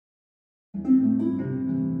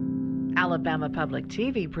Alabama Public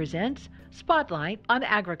TV presents Spotlight on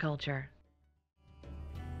Agriculture.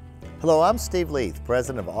 Hello, I'm Steve Leith,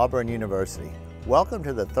 president of Auburn University. Welcome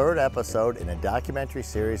to the third episode in a documentary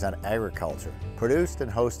series on agriculture, produced and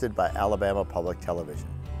hosted by Alabama Public Television.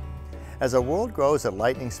 As our world grows at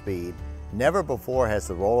lightning speed, never before has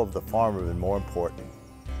the role of the farmer been more important.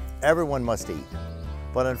 Everyone must eat,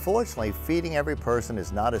 but unfortunately, feeding every person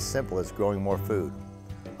is not as simple as growing more food.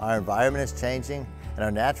 Our environment is changing, and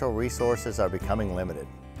our natural resources are becoming limited.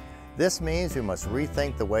 This means we must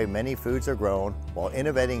rethink the way many foods are grown while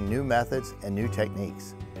innovating new methods and new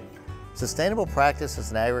techniques. Sustainable practices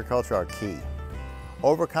in agriculture are key.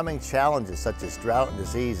 Overcoming challenges such as drought and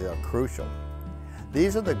disease are crucial.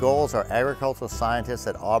 These are the goals our agricultural scientists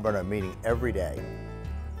at Auburn are meeting every day.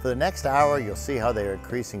 For the next hour, you'll see how they are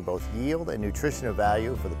increasing both yield and nutritional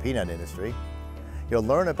value for the peanut industry. You'll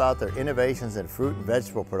learn about their innovations in fruit and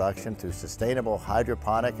vegetable production through sustainable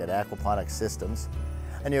hydroponic and aquaponic systems.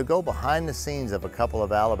 And you'll go behind the scenes of a couple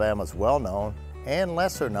of Alabama's well-known and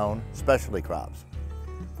lesser-known specialty crops.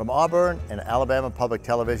 From Auburn and Alabama Public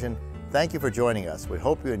Television, thank you for joining us. We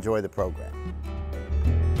hope you enjoy the program.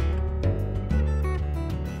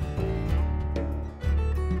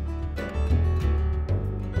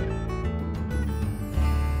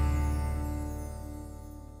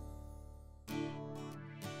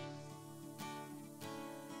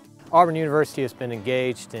 Auburn University has been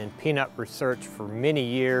engaged in peanut research for many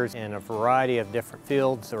years in a variety of different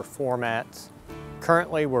fields or formats.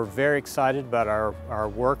 Currently, we're very excited about our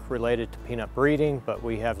work related to peanut breeding, but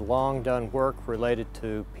we have long done work related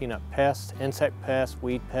to peanut pests, insect pests,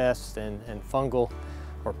 weed pests, and fungal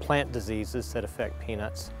or plant diseases that affect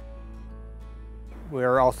peanuts.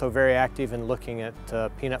 We're also very active in looking at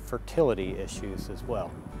peanut fertility issues as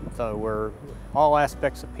well. So all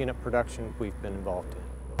aspects of peanut production we've been involved in.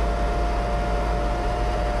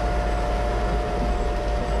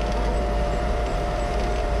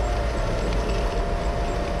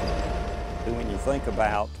 When you think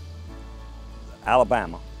about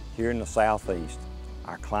Alabama, here in the southeast,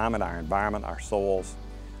 our climate, our environment, our soils,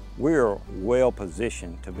 we're well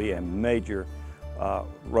positioned to be a major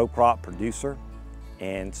row crop producer.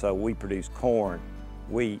 And so we produce corn,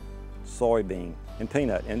 wheat, soybean, and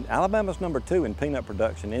peanut. And Alabama's #2 in peanut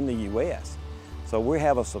production in the U.S. So we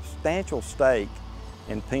have a substantial stake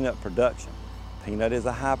in peanut production. Peanut is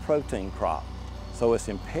a high protein crop. So it's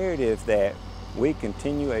imperative that we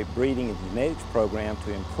continue a breeding and genetics program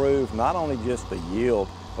to improve not only just the yield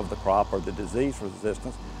of the crop or the disease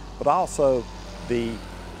resistance, but also the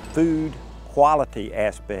food quality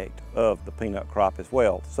aspect of the peanut crop as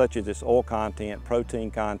well, such as its oil content, protein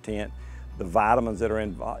content, the vitamins that are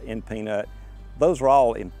in peanut. Those are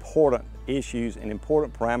all important issues and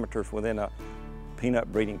important parameters within a peanut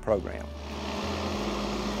breeding program.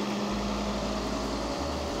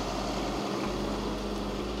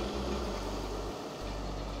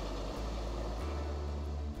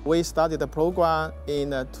 We started the program in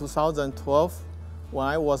 2012 when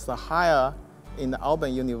I was hired in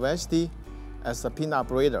Auburn University as a peanut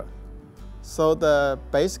breeder. So the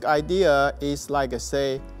basic idea is, like I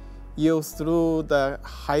say, use through the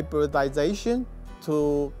hybridization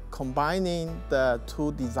to combining the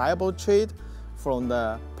two desirable traits from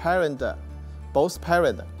the parent, both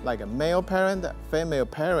parent, like a male parent, female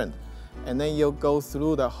parent, and then you go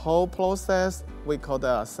through the whole process we call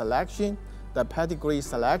the selection, the pedigree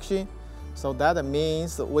selection. So that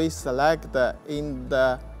means we select in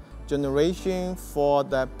the generation for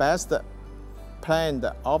the best plant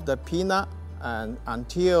of the peanut, and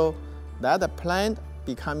until that plant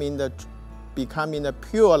becoming the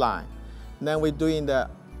pure line. Then we're doing the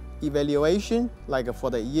evaluation, like for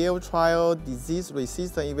the yield trial, disease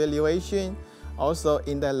resistant evaluation, also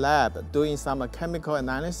in the lab doing some chemical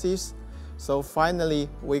analysis. So finally,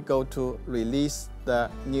 we go to release the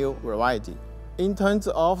new variety. In terms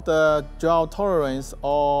of the drought tolerance,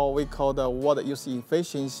 or we call the water use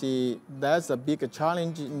efficiency, that's a big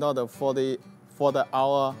challenge not for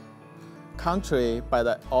our country,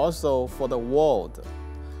 but also for the world.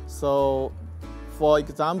 So, for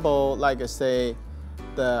example, like I say,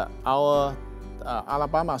 our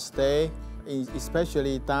Alabama state,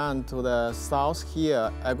 especially down to the south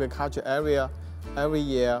here, agriculture area, every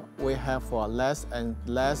year we have less and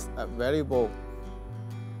less available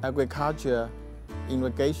agriculture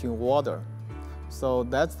irrigation water. So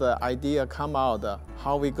that's the idea come out,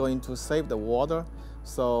 how we're going to save the water.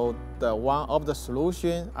 So one of the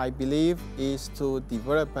solutions, I believe, is to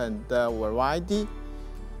develop the variety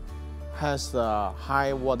has a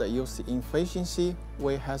high water use efficiency.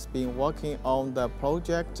 We have been working on the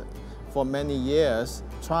project for many years,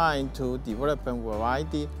 trying to develop a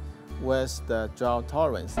variety with the drought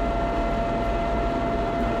tolerance.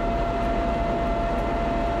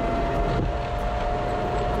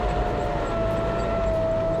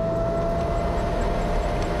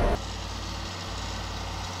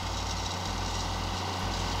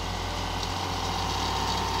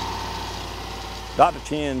 Dr.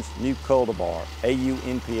 Chen's new cultivar,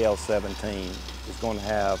 AU-NPL 17, is going to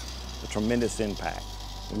have a tremendous impact.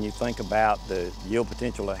 When you think about the yield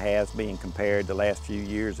potential it has being compared the last few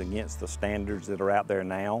years against the standards that are out there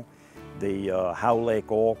now, the high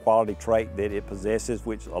oleic oil quality trait that it possesses,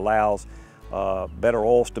 which allows better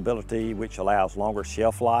oil stability, which allows longer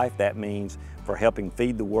shelf life. That means for helping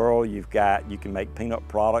feed the world, you can make peanut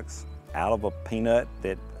products out of a peanut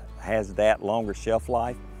that has that longer shelf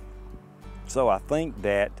life. So I think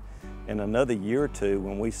that in another year or two,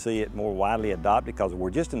 when we see it more widely adopted, because we're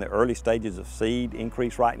just in the early stages of seed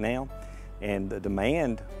increase right now, and the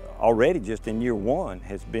demand already just in year one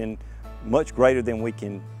has been much greater than we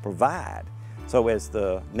can provide. So as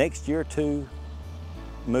the next year or two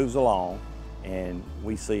moves along and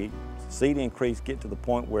we see seed increase get to the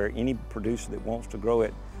point where any producer that wants to grow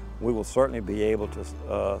it, we will certainly be able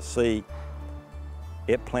to see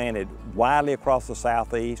it planted widely across the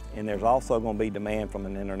Southeast, and there's also going to be demand from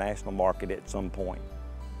an international market at some point.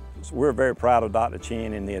 So we're very proud of Dr.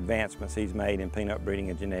 Chen and the advancements he's made in peanut breeding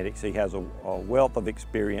and genetics. He has a wealth of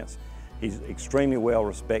experience. He's extremely well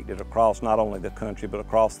respected across not only the country but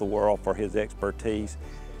across the world for his expertise.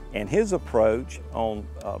 And his approach on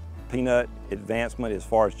peanut advancement as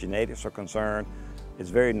far as genetics are concerned is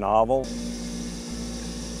very novel.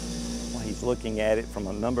 He's looking at it from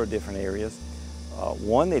a number of different areas.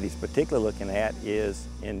 One that he's particularly looking at is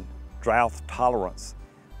in drought tolerance.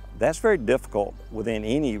 That's very difficult within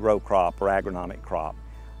any row crop or agronomic crop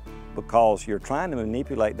because you're trying to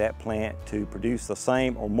manipulate that plant to produce the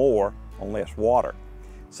same or more on less water.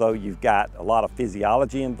 So you've got a lot of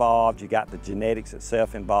physiology involved, you've got the genetics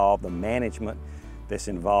itself involved, the management that's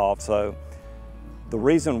involved. So the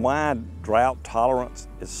reason why drought tolerance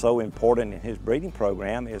is so important in his breeding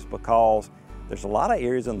program is because there's a lot of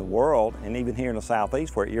areas in the world, and even here in the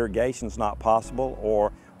Southeast, where irrigation's not possible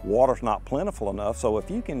or water's not plentiful enough. So if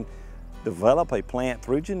you can develop a plant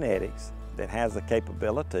through genetics that has the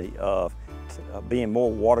capability of being more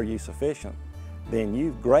water use efficient, then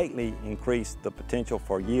you've greatly increased the potential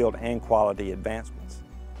for yield and quality advancements.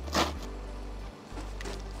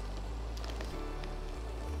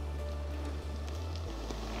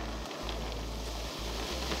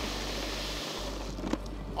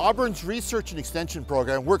 Auburn's Research and Extension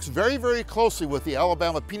Program works very, very closely with the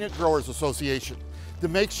Alabama Peanut Growers Association to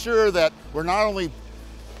make sure that we're not only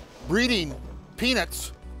breeding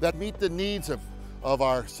peanuts that meet the needs of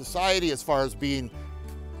our society as far as being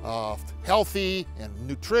healthy and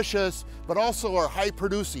nutritious, but also are high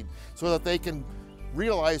producing so that they can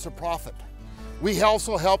realize a profit. We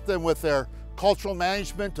also help them with their cultural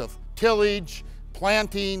management of tillage,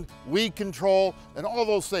 planting, weed control, and all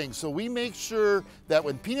those things. So we make sure that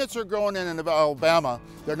when peanuts are grown in Alabama,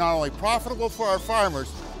 they're not only profitable for our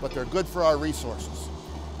farmers, but they're good for our resources.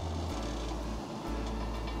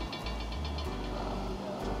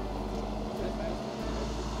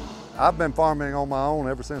 I've been farming on my own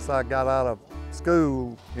ever since I got out of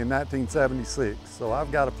school in 1976, so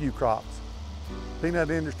I've got a few crops.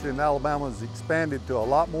 Peanut industry in Alabama has expanded to a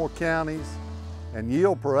lot more counties, and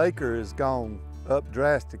yield per acre has gone up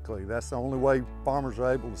drastically. That's the only way farmers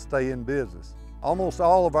are able to stay in business. Almost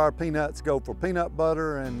all of our peanuts go for peanut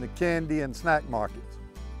butter and the candy and snack markets.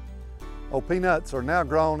 Peanuts are now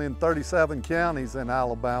grown in 37 counties in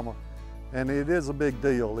Alabama, and it is a big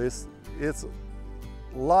deal. It's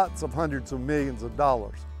lots of hundreds of millions of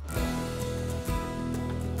dollars.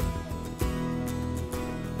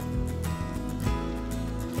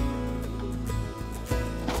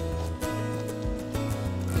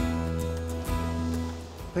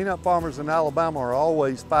 Peanut farmers in Alabama are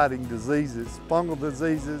always fighting diseases, fungal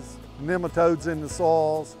diseases, nematodes in the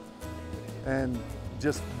soils, and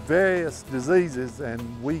just various diseases, and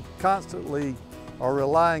we constantly are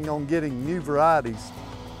relying on getting new varieties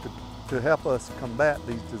to help us combat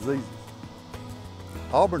these diseases.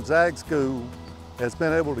 Auburn's Ag School has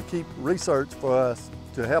been able to keep research for us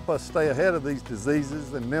to help us stay ahead of these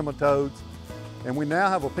diseases and nematodes, and we now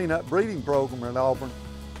have a peanut breeding program at Auburn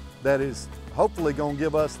that is hopefully going to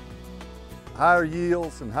give us higher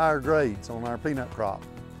yields and higher grades on our peanut crop.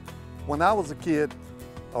 When I was a kid,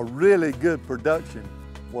 a really good production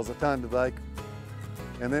was a ton to the acre.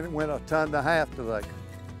 And then it went a ton and a half to the acre.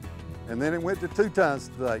 And then it went to 2 tons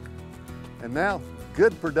to the acre. And now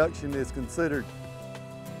good production is considered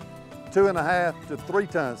 2.5 to 3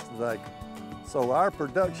 tons to the acre. So our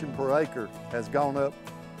production per acre has gone up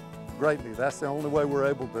greatly. That's the only way we're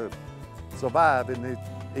able to survive in these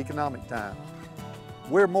economic times.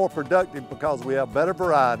 We're more productive because we have better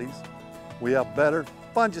varieties, we have better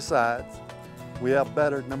fungicides, we have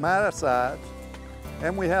better nematicides,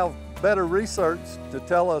 and we have better research to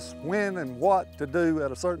tell us when and what to do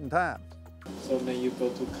at a certain time. So then you go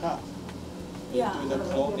to cut, you do the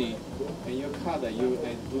cloning, and you cut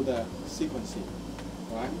and do the sequencing,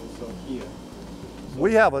 right? So here.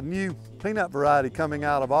 We have a new peanut variety coming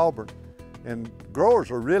out of Auburn, and growers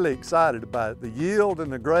are really excited about it. The yield and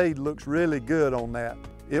the grade looks really good on that.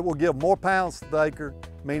 It will give more pounds to the acre,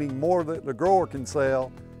 meaning more that the grower can sell,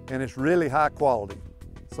 and it's really high quality.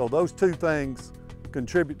 So those two things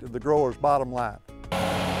contribute to the grower's bottom line.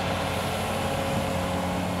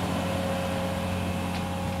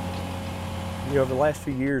 You know, over the last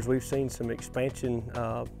few years, we've seen some expansion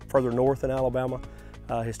further north in Alabama.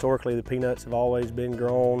 Historically, the peanuts have always been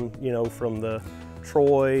grown, you know, from the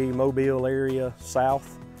Troy, Mobile area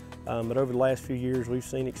south. But over the last few years, we've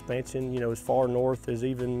seen expansion, you know, as far north as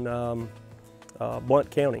even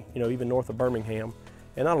Blount County, you know, even north of Birmingham.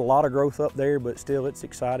 And not a lot of growth up there, but still it's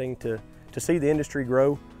exciting to see the industry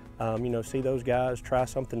grow, you know, see those guys try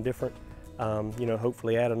something different, you know,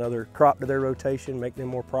 hopefully add another crop to their rotation, make them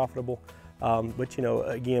more profitable. But, you know,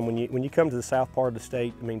 again, when you come to the south part of the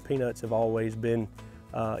state, I mean, peanuts have always been,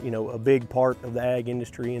 you know, a big part of the ag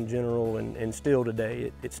industry in general, and still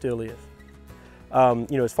today, it still is.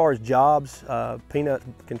 You know, as far as jobs, peanut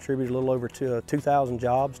contributes a little over 2,000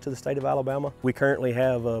 jobs to the state of Alabama. We currently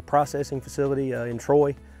have a processing facility in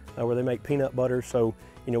Troy where they make peanut butter. So,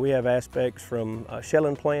 you know, we have aspects from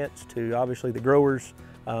shelling plants to obviously the growers,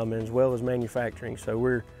 as well as manufacturing. So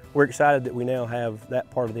we're excited that we now have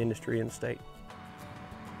that part of the industry in the state.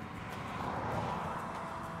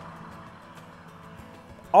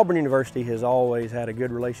 Auburn University has always had a good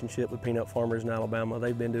relationship with peanut farmers in Alabama.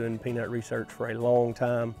 They've been doing peanut research for a long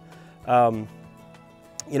time.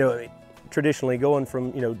 You know, traditionally going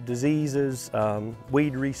from, you know, diseases,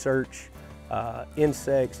 weed research,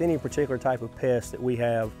 insects, any particular type of pest that we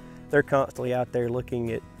have, they're constantly out there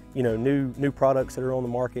looking at, you know, new products that are on the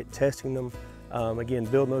market, testing them. Again,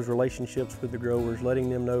 building those relationships with the growers, letting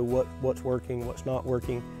them know what's working, what's not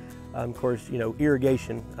working. Of course, you know,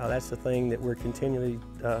 irrigation, that's the thing that we're continually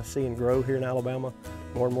seeing grow here in Alabama.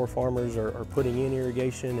 More and more farmers are putting in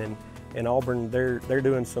irrigation, and Auburn, they're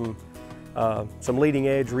doing some leading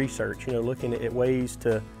edge research, you know, looking at ways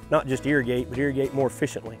to not just irrigate, but irrigate more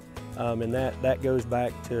efficiently. And that goes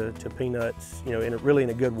back to peanuts, you know, really in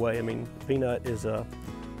a good way. I mean, peanut is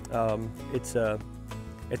it's a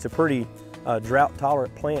pretty drought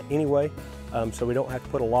tolerant plant anyway, so we don't have to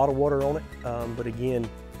put a lot of water on it. But again,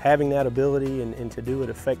 having that ability and to do it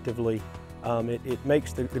effectively, it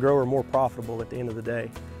makes the grower more profitable at the end of the day.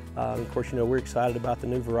 Of course, you know, we're excited about the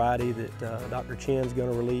new variety that Dr. Chen's going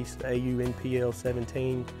to release, the AU-NPL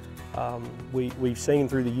 17. We've seen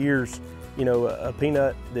through the years, you know, a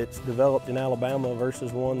peanut that's developed in Alabama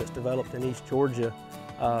versus one that's developed in East Georgia.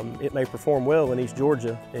 It may perform well in East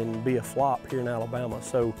Georgia and be a flop here in Alabama.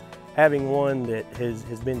 So having one that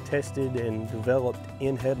has been tested and developed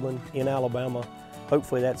in Headland, in Alabama,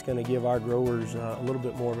 hopefully that's going to give our growers a little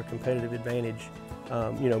bit more of a competitive advantage,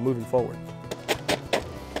 you know, moving forward.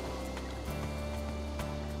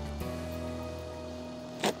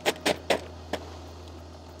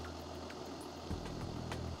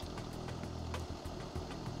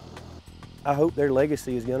 I hope their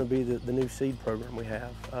legacy is going to be the new seed program we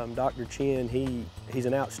have. Dr. Chen, he's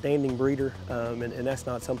an outstanding breeder, and that's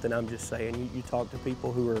not something I'm just saying. You talk to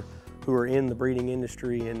people who are in the breeding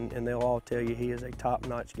industry, and they'll all tell you he is a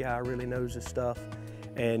top-notch guy, really knows his stuff.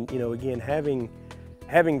 And, you know, again, having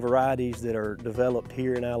varieties that are developed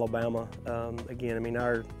here in Alabama, again, I mean,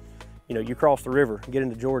 you know, you cross the river, get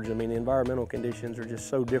into Georgia, I mean, the environmental conditions are just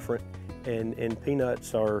so different, and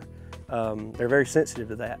peanuts are, they're very sensitive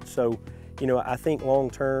to that. So, you know, I think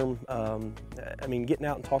long-term, I mean, getting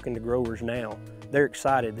out and talking to growers now, they're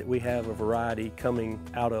excited that we have a variety coming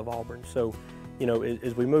out of Auburn. So, you know,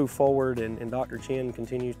 as we move forward and Dr. Chen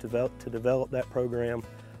continues to develop that program,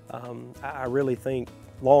 I really think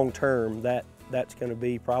long-term that's going to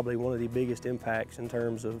be probably one of the biggest impacts in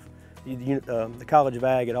terms of the College of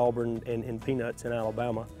Ag at Auburn and peanuts in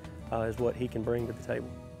Alabama is what he can bring to the table.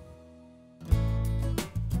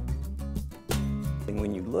 And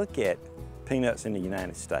when you look at peanuts in the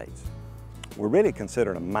United States, we're really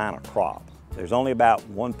considered a minor crop. There's only about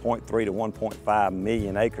 1.3 to 1.5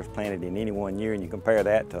 million acres planted in any one year, and you compare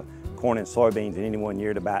that to corn and soybeans in any one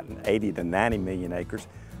year to about 80 to 90 million acres.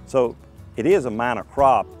 So it is a minor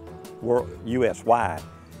crop US-wide.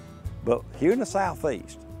 But here in the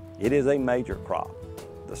Southeast, it is a major crop.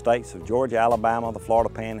 The states of Georgia, Alabama, the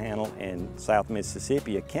Florida Panhandle, and South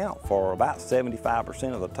Mississippi account for about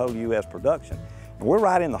 75% of the total U.S. production. And we're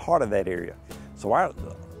right in the heart of that area. So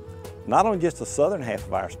not only just the southern half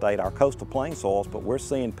of our state, our coastal plain soils, but we're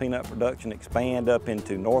seeing peanut production expand up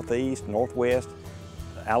into northeast, northwest,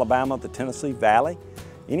 Alabama, the Tennessee Valley.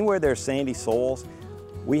 Anywhere there's sandy soils,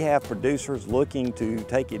 we have producers looking to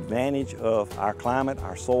take advantage of our climate,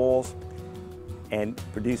 our soils, and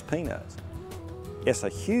produce peanuts. It's a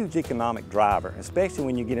huge economic driver, especially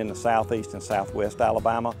when you get into southeast and southwest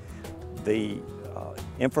Alabama. The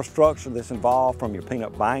infrastructure that's involved, from your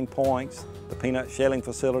peanut buying points, the peanut shelling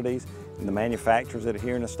facilities, and the manufacturers that are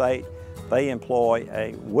here in the state, they employ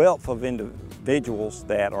a wealth of individuals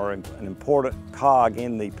that are an important cog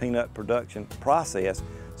in the peanut production process.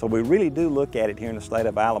 So we really do look at it here in the state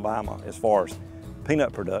of Alabama as far as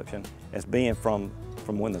peanut production as being from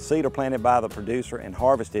when the seed are planted by the producer and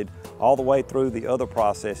harvested all the way through the other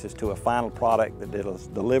processes to a final product that is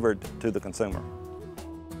delivered to the consumer.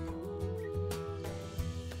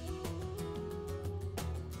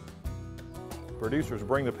 Producers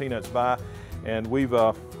bring the peanuts by, and we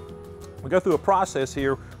go through a process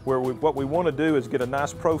here where what we want to do is get a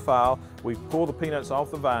nice profile. We pull the peanuts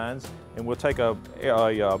off the vines, and we'll take a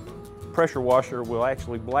pressure washer. We'll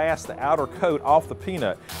actually blast the outer coat off the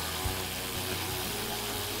peanut.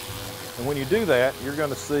 And when you do that, you're going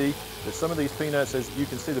to see that some of these peanuts, as you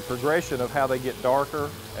can see the progression of how they get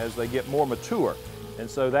darker as they get more mature. And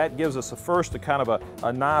so that gives us a kind of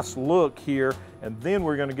a nice look here, and then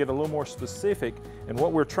we're going to get a little more specific. And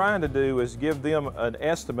what we're trying to do is give them an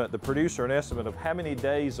estimate, the producer an estimate of how many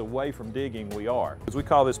days away from digging we are. Because we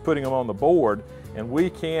call this putting them on the board, and we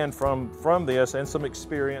can, from this and some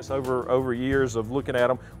experience over years of looking at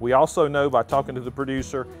them, we also know by talking to the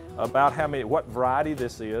producer about what variety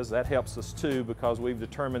this is. That helps us too, because we've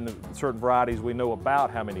determined that certain varieties we know about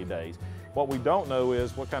how many days. What we don't know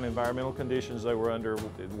is what kind of environmental conditions they were under.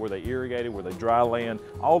 Were they irrigated? Were they dry land?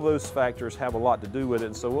 All those factors have a lot to do with it.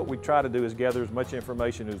 And so what we try to do is gather as much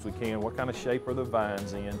information as we can. What kind of shape are the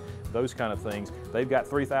vines in? Those kind of things. They've got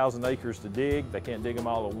 3,000 acres to dig. They can't dig them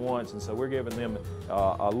all at once. And so we're giving them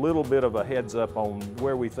a little bit of a heads up on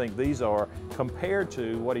where we think these are compared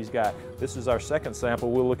to what he's got. This is our second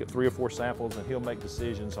sample. We'll look at 3 or 4 samples, and he'll make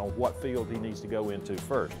decisions on what field he needs to go into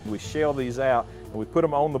first. We shell these out and we put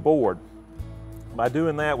them on the board. By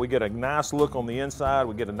doing that, we get a nice look on the inside,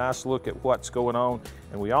 we get a nice look at what's going on,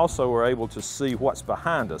 and we also are able to see what's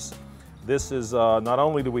behind us. This is, not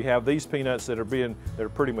only do we have these peanuts that are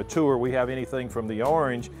pretty mature, we have anything from the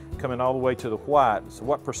orange coming all the way to the white. So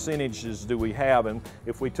what percentages do we have? And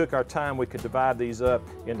if we took our time, we could divide these up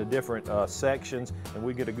into different sections, and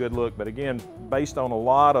we get a good look. But again, based on a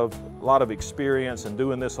lot of experience and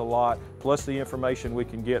doing this a lot, plus the information we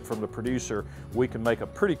can get from the producer, we can make a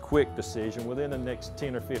pretty quick decision. Within the next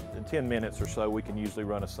 10 minutes or so, we can usually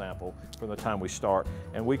run a sample from the time we start,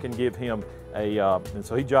 and we can give him and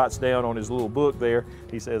so he jots down on his little book there.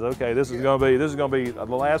 He says, okay, this is going to be the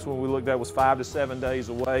last one we looked at was 5 to 7 days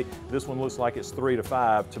away. This one looks like it's 3 to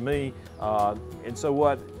 5 to me. And so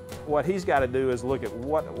what he's got to do is look at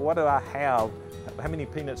what do I have? How many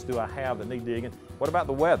peanuts do I have that need digging? What about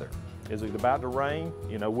the weather? Is it about to rain?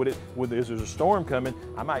 You know, is there a storm coming?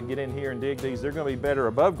 I might get in here and dig these. They're going to be better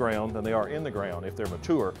above ground than they are in the ground if they're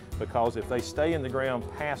mature, because if they stay in the ground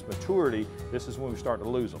past maturity, this is when we start to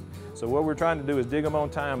lose them. So what we're trying to do is dig them on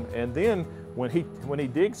time, and then when he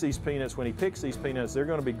digs these peanuts, when he picks these peanuts, they're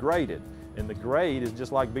going to be graded. And the grade is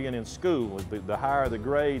just like being in school. The higher the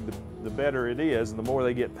grade, the better it is, and the more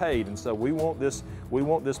they get paid. And so we want this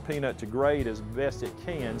peanut to grade as best it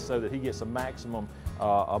can, so that he gets a maximum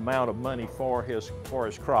amount of money for his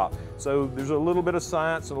crop. So there's a little bit of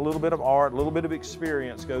science and a little bit of art, a little bit of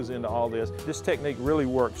experience goes into all this. This technique really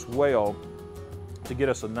works well to get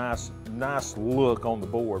us a nice look on the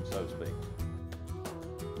board, so to speak.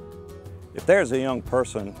 If there's a young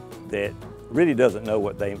person that really doesn't know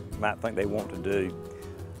what they might think they want to do,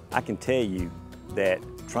 I can tell you that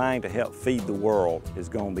trying to help feed the world is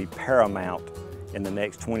going to be paramount in the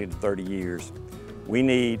next 20 to 30 years. We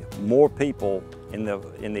need more people in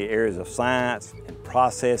the areas of science and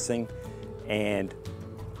processing, and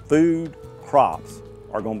food crops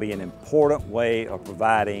are going to be an important way of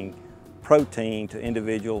providing protein to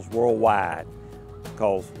individuals worldwide,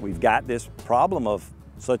 because we've got this problem of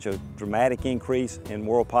such a dramatic increase in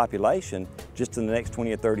world population just in the next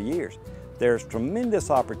 20 or 30 years. There's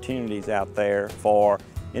tremendous opportunities out there for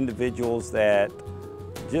individuals that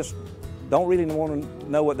just don't really want to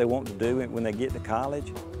know what they want to do when they get to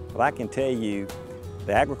college. But I can tell you,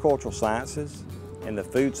 the agricultural sciences, and the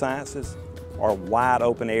food sciences are wide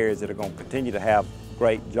open areas that are going to continue to have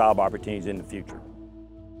great job opportunities in the future.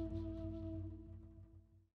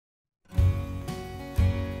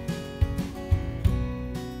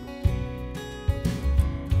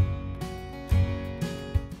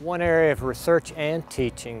 One area of research and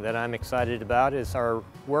teaching that I'm excited about is our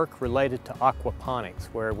work related to aquaponics,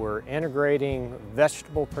 where we're integrating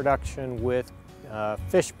vegetable production with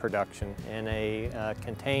fish production in a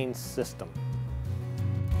contained system.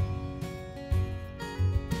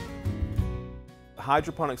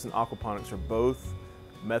 Hydroponics and aquaponics are both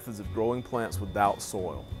methods of growing plants without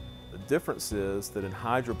soil. The difference is that in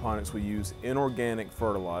hydroponics we use inorganic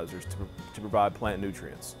fertilizers to provide plant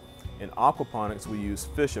nutrients. In aquaponics we use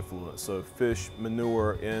fish effluent, so fish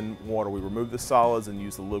manure in water. We remove the solids and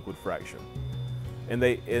use the liquid fraction. And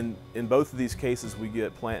in both of these cases we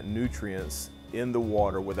get plant nutrients in the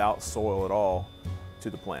water without soil at all to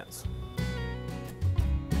the plants.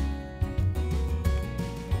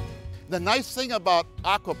 The nice thing about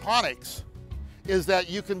aquaponics is that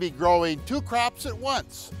you can be growing 2 crops at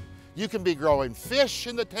once. You can be growing fish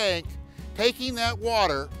in the tank, taking that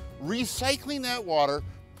water, recycling that water,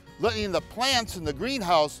 letting the plants in the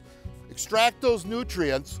greenhouse extract those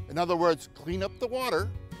nutrients, in other words, clean up the water,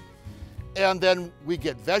 and then we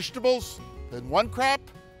get vegetables in one crop,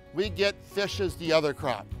 we get fish as the other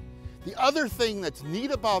crop. The other thing that's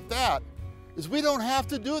neat about that is we don't have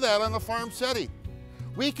to do that on a farm setting.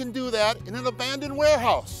 We can do that in an abandoned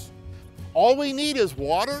warehouse. All we need is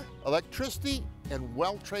water, electricity, and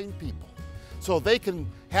well-trained people. So they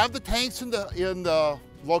can have the tanks in the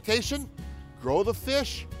location, grow the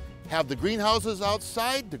fish, have the greenhouses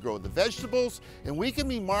outside to grow the vegetables, and we can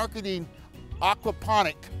be marketing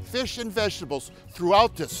aquaponic fish and vegetables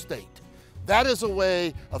throughout this state. That is a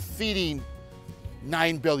way of feeding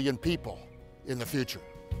 9 billion people in the future.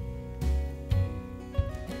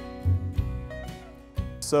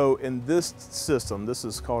 So in this system, this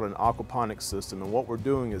is called an aquaponic system, and what we're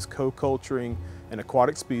doing is co-culturing an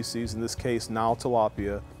aquatic species, in this case Nile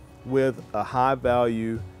tilapia, with a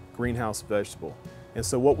high-value greenhouse vegetable. And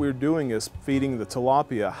so what we're doing is feeding the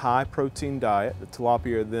tilapia a high protein diet. The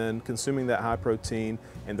tilapia are then consuming that high protein,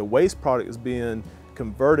 and the waste product is being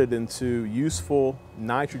converted into useful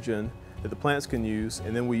nitrogen that the plants can use,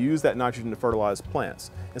 and then we use that nitrogen to fertilize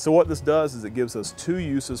plants. And so what this does is it gives us 2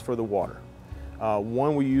 uses for the water.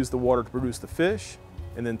 One, we use the water to produce the fish,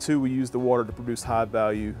 and then 2, we use the water to produce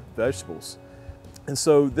high-value vegetables. And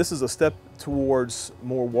so this is a step towards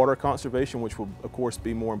more water conservation, which will of course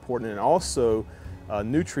be more important, and also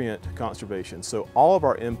nutrient conservation. So all of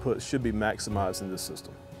our inputs should be maximized in this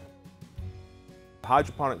system.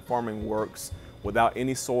 Hydroponic farming works without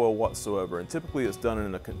any soil whatsoever, and typically it's done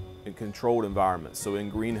in a controlled environment. So in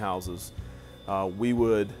greenhouses, we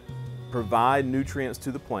would provide nutrients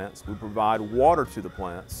to the plants, we provide water to the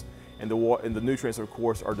plants, and the nutrients of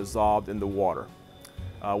course are dissolved in the water.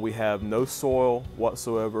 We have no soil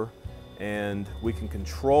whatsoever, and we can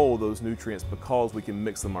control those nutrients because we can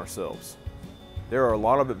mix them ourselves. There are a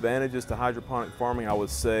lot of advantages to hydroponic farming. I would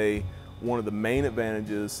say one of the main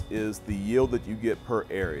advantages is the yield that you get per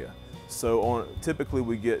area. So typically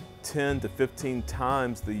we get 10 to 15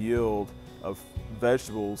 times the yield of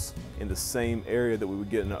vegetables in the same area that we would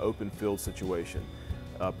get in an open field situation.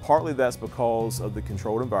 Partly that's because of the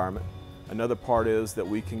controlled environment. Another part is that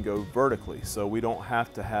we can go vertically, so we don't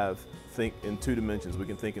have to think in 2 dimensions, we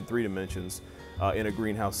can think in 3 dimensions in a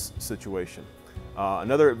greenhouse situation.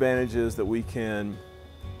 Another advantage is that we can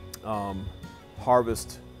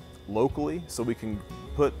harvest locally, so we can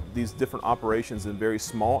put these different operations in very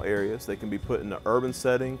small areas. They can be put in an urban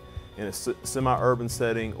setting, in a semi-urban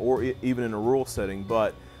setting, or even in a rural setting,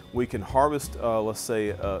 but we can harvest, let's say,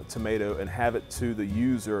 a tomato and have it to the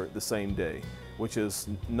user the same day, which is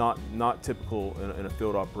not typical in a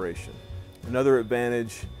field operation. Another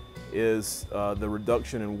advantage is the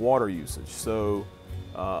reduction in water usage. So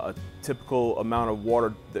a typical amount of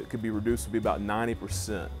water that could be reduced would be about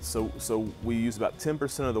 90%. So we use about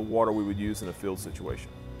 10% of the water we would use in a field situation.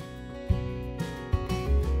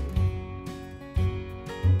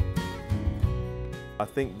 I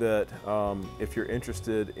think that if you're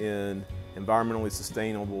interested in environmentally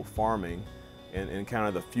sustainable farming and kind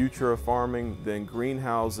of the future of farming, then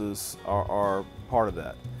greenhouses are part of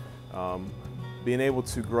that. Being able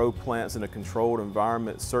to grow plants in a controlled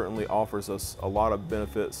environment certainly offers us a lot of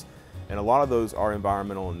benefits, and a lot of those are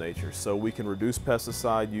environmental in nature. So we can reduce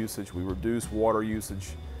pesticide usage, we reduce water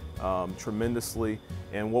usage tremendously,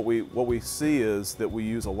 and what we see is that we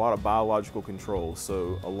use a lot of biological controls,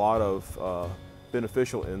 so a lot of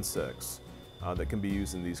beneficial insects that can be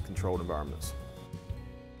used in these controlled environments.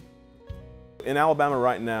 In Alabama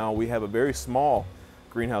right now, we have a very small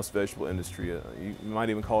greenhouse vegetable industry. You might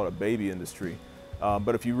even call it a baby industry.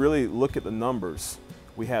 But if you really look at the numbers,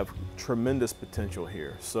 we have tremendous potential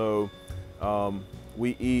here. So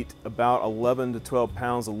we eat about 11 to 12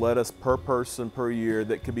 pounds of lettuce per person per year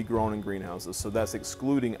that could be grown in greenhouses. So that's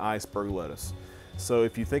excluding iceberg lettuce. So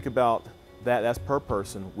if you think about that, that's per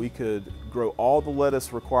person. We could grow all the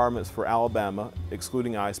lettuce requirements for Alabama,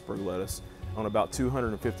 excluding iceberg lettuce, on about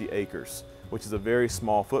 250 acres, which is a very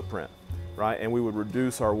small footprint, right? And we would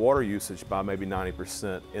reduce our water usage by maybe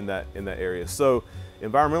 90% in that area. So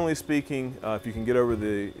environmentally speaking, if you can get over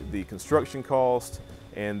the construction cost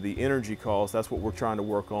and the energy cost, that's what we're trying to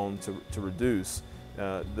work on to reduce.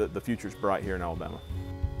 The future's bright here in Alabama.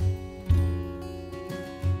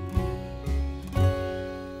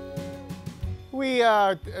 We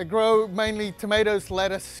grow mainly tomatoes,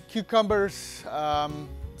 lettuce, cucumbers,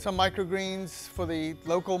 some microgreens for the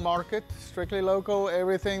local market, strictly local.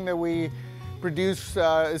 Everything that we produce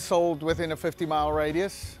is sold within a 50-mile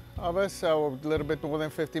radius of us, so a little bit more than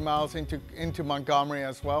 50 miles into Montgomery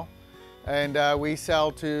as well. And we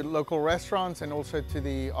sell to local restaurants and also to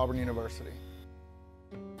the Auburn University.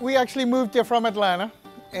 We actually moved here from Atlanta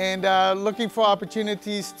and looking for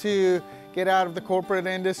opportunities to get out of the corporate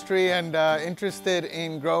industry and interested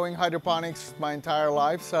in growing hydroponics my entire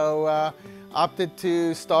life. So opted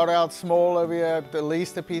to start out small over here,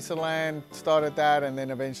 leased a piece of land, started that, and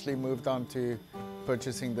then eventually moved on to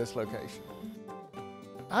purchasing this location.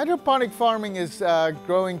 Hydroponic farming is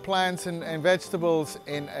growing plants and vegetables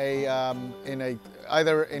in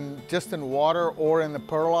either just in water or in the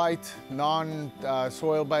perlite,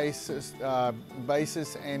 non-soil basis,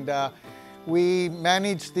 and we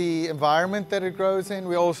manage the environment that it grows in.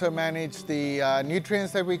 We also manage the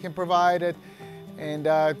nutrients that we can provide it,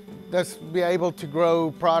 and thus be able to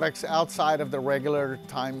grow products outside of the regular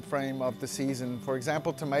time frame of the season. For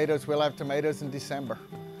example, tomatoes, we'll have tomatoes in December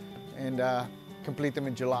and complete them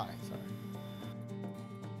in July.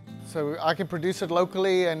 So I can produce it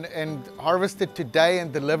locally and harvest it today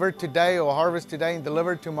and deliver today, or harvest today and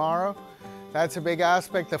deliver tomorrow. That's a big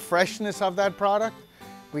aspect, the freshness of that product.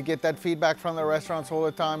 We get that feedback from the restaurants all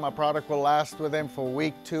the time. Our product will last with them for a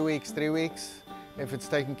week, 2 weeks, 3 weeks, if it's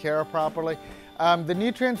taken care of properly. The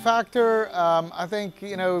nutrient factor, I think,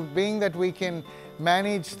 being that we can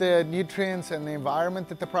manage the nutrients and the environment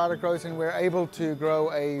that the product grows in, we're able to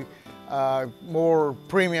grow a more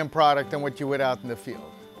premium product than what you would out in the field.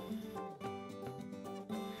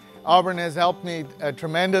 Auburn has helped me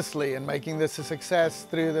tremendously in making this a success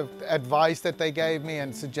through the advice that they gave me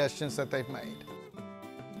and suggestions that they've made.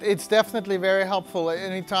 It's definitely very helpful.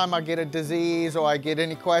 Anytime I get a disease or I get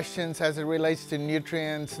any questions as it relates to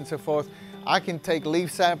nutrients and so forth, I can take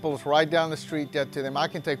leaf samples right down the street to them. I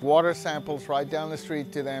can take water samples right down the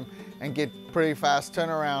street to them and get pretty fast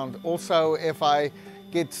turnaround. Also, if I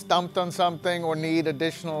get stumped on something or need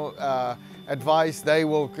additional advice,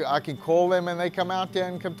 I can call them and they come out there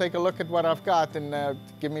and come take a look at what I've got and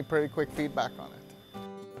give me pretty quick feedback on it.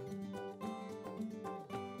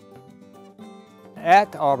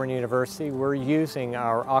 At Auburn University, we're using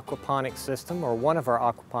our aquaponic system, or one of our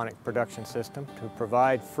aquaponic production systems, to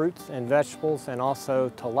provide fruits and vegetables and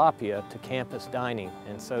also tilapia to campus dining.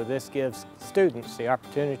 And so this gives students the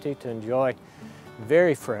opportunity to enjoy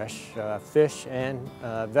very fresh fish and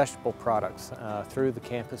vegetable products through the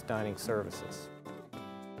campus dining services.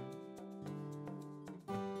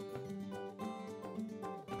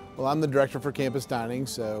 Well, I'm the director for campus dining,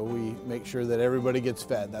 so we make sure that everybody gets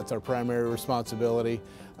fed. That's our primary responsibility.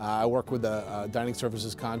 I work with a dining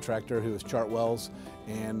services contractor who is Chartwell's,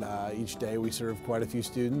 and each day we serve quite a few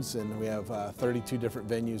students, and we have 32 different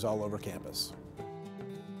venues all over campus.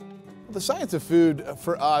 The science of food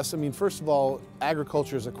for us, first of all,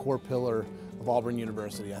 agriculture is a core pillar of Auburn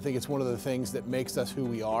University. I think it's one of the things that makes us who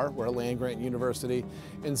we are. We're a land-grant university,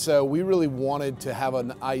 and so we really wanted to have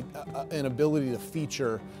an ability to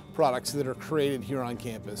feature products that are created here on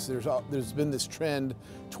campus. There's been this trend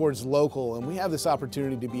towards local, and we have this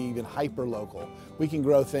opportunity to be even hyper-local. We can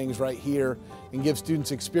grow things right here and give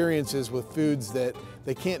students experiences with foods that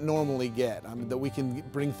they can't normally get, that we can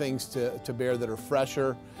bring things to bear that are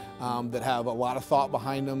fresher, that have a lot of thought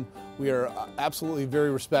behind them. We are absolutely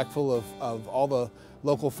very respectful of all the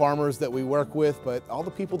local farmers that we work with, but all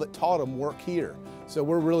the people that taught them work here. So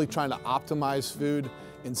we're really trying to optimize food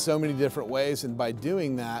in so many different ways, and by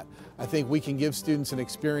doing that, I think we can give students an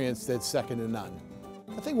experience that's second to none.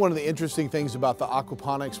 I think one of the interesting things about the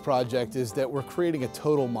aquaponics project is that we're creating a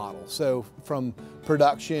total model. So from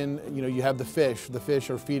production, you have the fish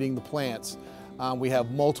are feeding the plants. We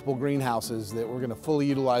have multiple greenhouses that we're going to fully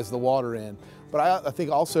utilize the water in. But I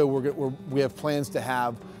think also we have plans to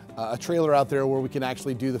have a trailer out there where we can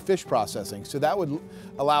actually do the fish processing. So that would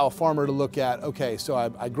allow a farmer to look at, okay, so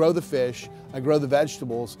I grow the fish, I grow the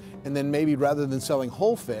vegetables, and then maybe rather than selling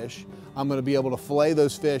whole fish, I'm going to be able to fillet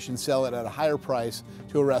those fish and sell it at a higher price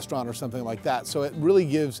to a restaurant or something like that. So it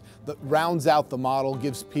really rounds out the model,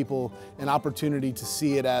 gives people an opportunity to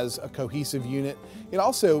see it as a cohesive unit. It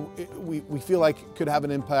also, we feel like could have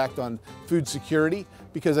an impact on food security,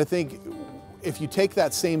 because I think if you take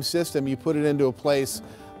that same system, you put it into a place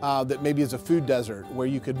that maybe is a food desert, where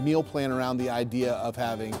you could meal plan around the idea of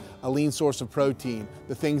having a lean source of protein,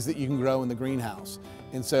 the things that you can grow in the greenhouse.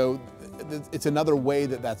 And so it's another way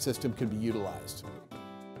that that system could be utilized.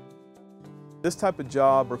 This type of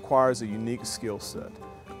job requires a unique skill set.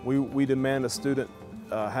 We demand a student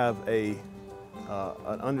have an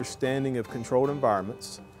understanding of controlled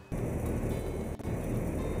environments.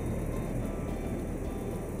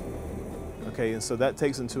 Okay, and so that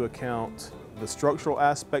takes into account the structural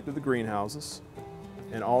aspect of the greenhouses,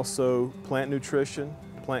 and also plant nutrition,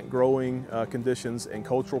 plant growing conditions and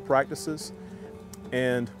cultural practices,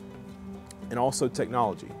 and also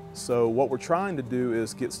technology. So what we're trying to do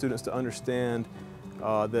is get students to understand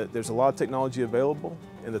that there's a lot of technology available,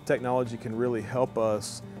 and the technology can really help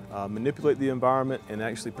us manipulate the environment and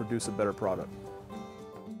actually produce a better product.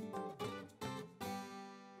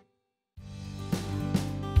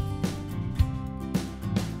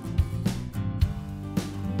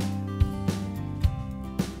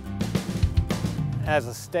 As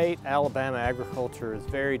a state, Alabama agriculture is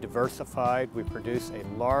very diversified. We produce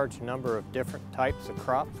a large number of different types of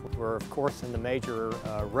crops. We're of course in the major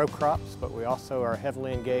row crops, but we also are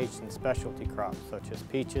heavily engaged in specialty crops such as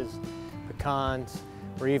peaches, pecans.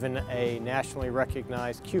 We're even a nationally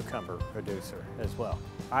recognized cucumber producer as well.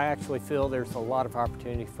 I actually feel there's a lot of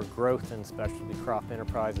opportunity for growth in specialty crop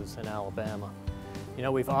enterprises in Alabama. You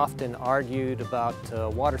know, we've often argued about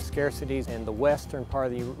water scarcities in the western part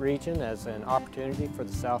of the region as an opportunity for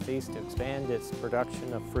the Southeast to expand its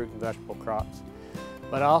production of fruit and vegetable crops.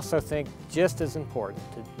 But I also think just as important,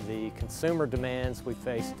 the consumer demands we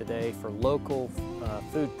face today for local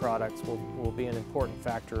food products will be an important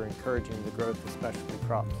factor encouraging the growth of specialty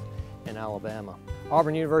crops in Alabama.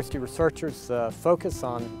 Auburn University researchers focus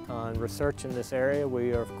on research in this area.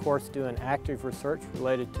 We are of course doing active research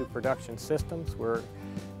related to production systems. We're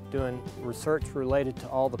doing research related to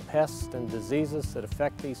all the pests and diseases that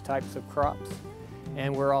affect these types of crops.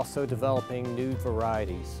 And we're also developing new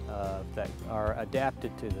varieties that are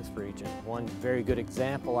adapted to this region. One very good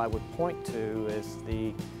example I would point to is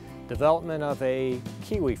the development of a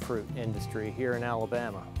kiwi fruit industry here in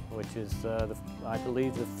Alabama, which is, I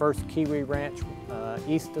believe, the first kiwi ranch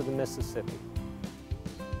east of the Mississippi.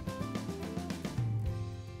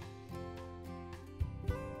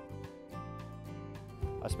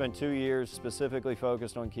 I spent 2 years specifically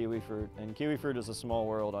focused on kiwi fruit, and kiwi fruit is a small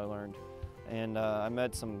world, I learned. And I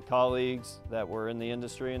met some colleagues that were in the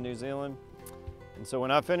industry in New Zealand. And so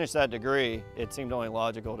when I finished that degree, it seemed only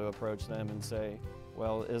logical to approach them and say,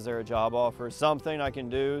 well, is there a job offer, something I can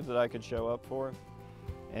do that I could show up for?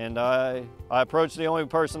 And I approached the only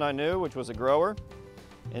person I knew, which was a grower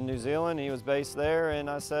in New Zealand. He was based there, and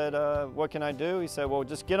I said, what can I do? He said, well,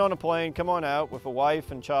 just get on a plane, come on out with a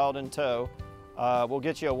wife and child in tow. We'll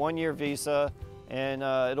get you a 1-year visa, and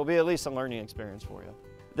it'll be at least a learning experience for you.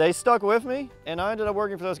 They stuck with me, and I ended up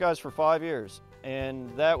working for those guys for 5 years. And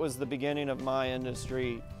that was the beginning of my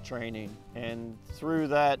industry training. And through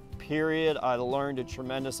that period, I learned a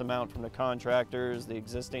tremendous amount from the contractors, the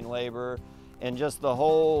existing labor, and just the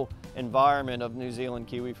whole environment of New Zealand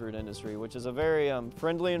kiwi fruit industry, which is a very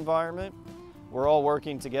friendly environment. We're all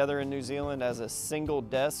working together in New Zealand as a single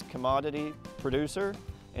desk commodity producer.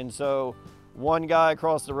 And so one guy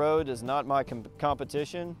across the road is not my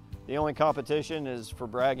competition. The only competition is for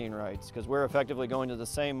bragging rights, because we're effectively going to the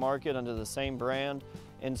same market under the same brand.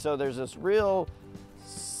 And so there's this real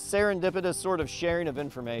serendipitous sort of sharing of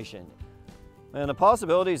information. And the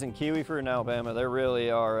possibilities in kiwi fruit in Alabama, they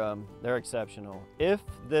really are, they're exceptional. If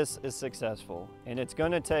this is successful, and it's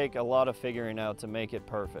going to take a lot of figuring out to make it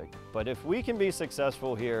perfect, but if we can be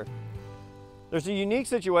successful here, there's a unique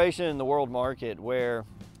situation in the world market where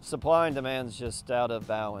supply and demand is just out of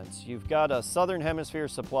balance. You've got a southern hemisphere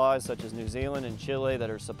supply such as New Zealand and Chile that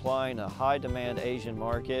are supplying a high demand Asian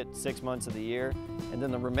market 6 months of the year, and then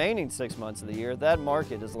the remaining 6 months of the year, that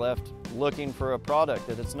market is left looking for a product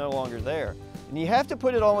that it's no longer there. And you have to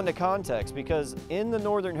put it all into context, because in the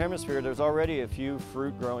northern hemisphere there's already a few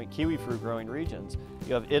kiwi fruit growing regions.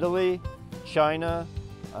 You have Italy, China,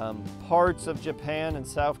 parts of Japan and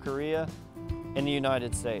South Korea, and the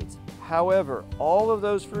United States. However, all of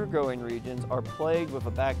those fruit growing regions are plagued with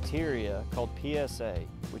a bacteria called PSA,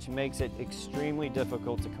 which makes it extremely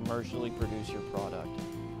difficult to commercially produce your product.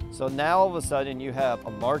 So now all of a sudden you have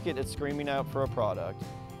a market that's screaming out for a product,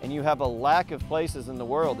 and you have a lack of places in the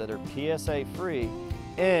world that are PSA free,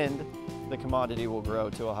 and the commodity will grow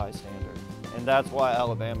to a high standard. And that's why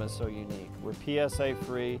Alabama is so unique. We're PSA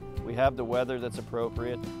free, we have the weather that's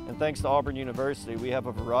appropriate, and thanks to Auburn University, we have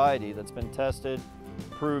a variety that's been tested,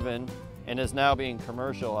 proven, and is now being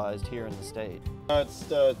commercialized here in the state. It's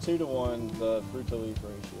 2 to 1, the fruit to leaf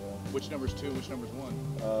ratio. Which number's 2, which number's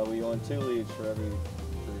 1? We want 2 leaves for every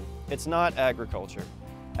fruit. It's not agriculture.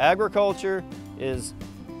 Agriculture is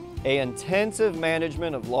an intensive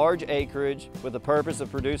management of large acreage with the purpose of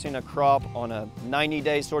producing a crop on a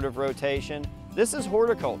 90-day sort of rotation. This is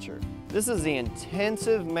horticulture. This is the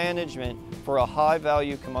intensive management for a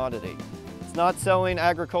high-value commodity. It's not selling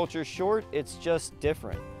agriculture short, it's just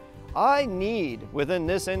different. I need, within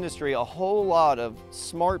this industry, a whole lot of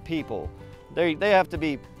smart people. They have to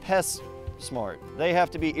be pest smart. They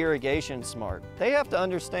have to be irrigation smart. They have to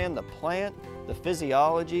understand the plant, the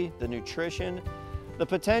physiology, the nutrition, the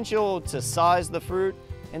potential to size the fruit,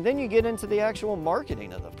 and then you get into the actual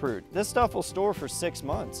marketing of the fruit. This stuff will store for 6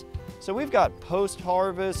 months. So we've got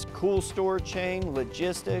post-harvest, cool store chain,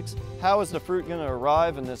 logistics. How is the fruit going to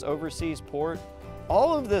arrive in this overseas port?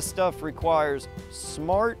 All of this stuff requires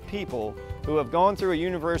smart people who have gone through a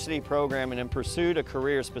university program and have pursued a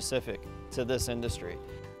career specific to this industry.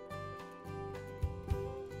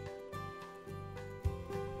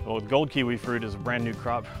 Well, gold kiwi fruit is a brand new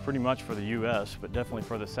crop pretty much for the U.S., but definitely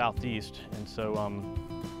for the Southeast. And so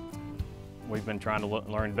we've been trying to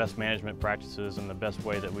learn best management practices and the best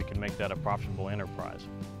way that we can make that a profitable enterprise.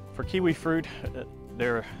 For kiwi fruit,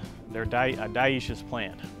 they're a dioecious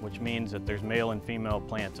plant, which means that there's male and female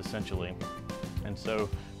plants essentially. And so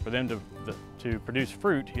for them to produce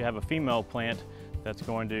fruit, you have a female plant that's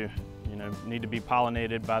going to need to be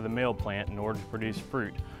pollinated by the male plant in order to produce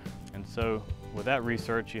fruit. And so with that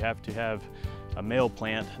research, you have to have a male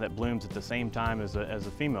plant that blooms at the same time as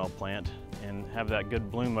a female plant and have that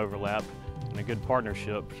good bloom overlap and a good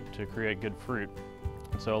partnership to create good fruit.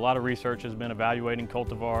 And so a lot of research has been evaluating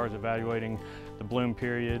cultivars, evaluating the bloom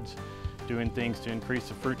periods, doing things to increase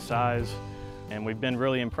the fruit size, and we've been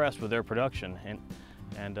really impressed with their production.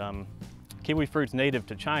 And kiwi fruit's native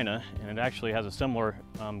to China, and it actually has a similar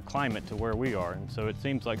climate to where we are, and so it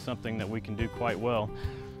seems like something that we can do quite well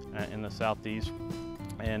in the Southeast.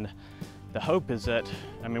 And the hope is that,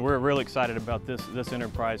 we're really excited about this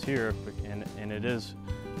enterprise here, and it is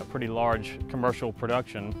a pretty large commercial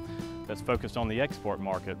production that's focused on the export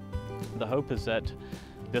market. The hope is that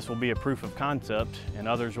this will be a proof of concept and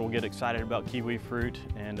others will get excited about kiwi fruit,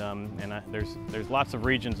 and there's lots of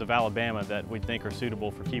regions of Alabama that we think are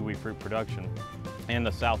suitable for kiwi fruit production, and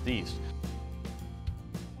the Southeast.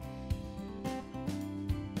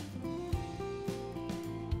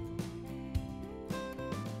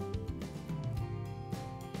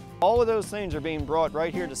 All of those things are being brought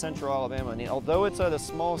right here to Central Alabama, and although it's at a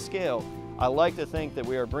small scale, I like to think that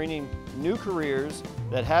we are bringing new careers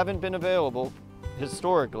that haven't been available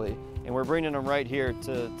historically, and we're bringing them right here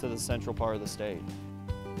to the central part of the state.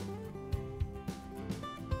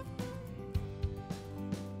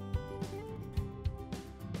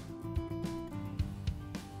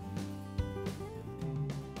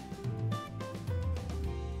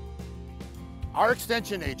 Our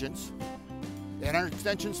extension agents and our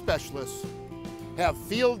extension specialists have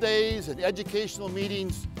field days and educational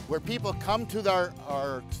meetings where people come to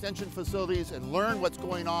our extension facilities and learn what's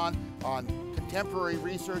going on contemporary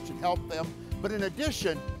research and help them. But in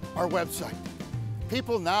addition, our website.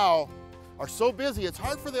 People now are so busy, it's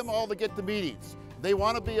hard for them all to get to meetings. They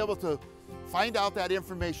want to be able to find out that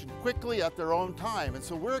information quickly at their own time. And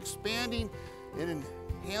so we're expanding and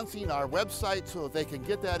enhancing our website so that they can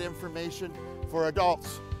get that information for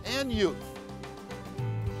adults and youth.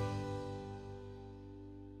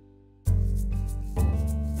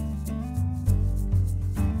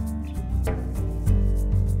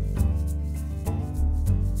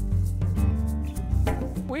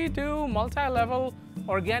 We do multi-level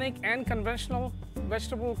organic and conventional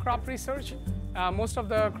vegetable crop research. Most of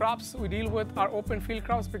the crops we deal with are open field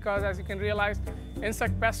crops because, as you can realize,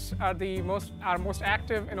 insect pests are most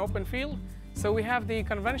active in open field. So we have the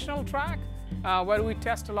conventional track where we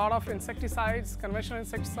test a lot of insecticides, conventional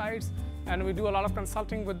insecticides, and we do a lot of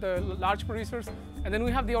consulting with the large producers. And then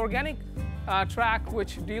we have the organic track,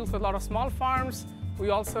 which deals with a lot of small farms We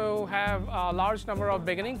also have a large number of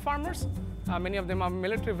beginning farmers. Many of them are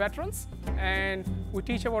military veterans, and we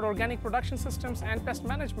teach about organic production systems and pest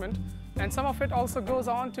management, and some of it also goes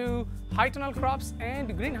on to high tunnel crops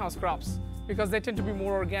and greenhouse crops because they tend to be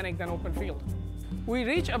more organic than open field. We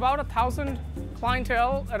reach about 1,000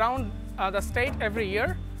 clientele around the state every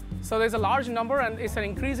year, so there's a large number and it's an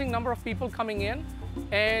increasing number of people coming in,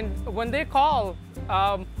 and when they call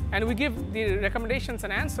and we give the recommendations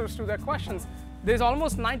and answers to their questions, there's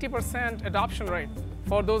almost 90% adoption rate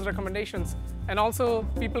for those recommendations, and also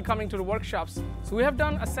people coming to the workshops. So we have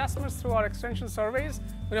done assessments through our extension surveys.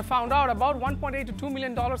 We have found out about $1.8 to $2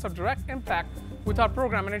 million of direct impact with our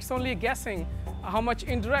program, and it's only guessing how much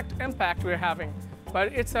indirect impact we're having.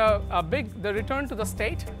 But it's the return to the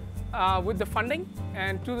state with the funding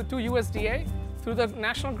and to USDA through the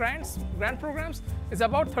national grant programs is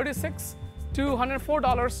about $36 to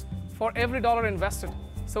 $104 for every dollar invested.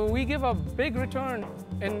 So we give a big return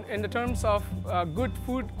in the terms of good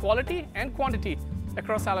food quality and quantity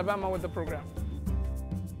across Alabama with the program.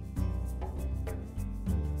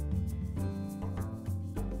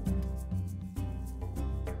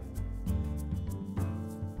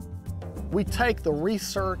 We take the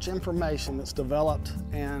research information that's developed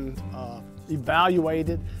and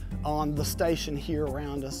evaluated on the station here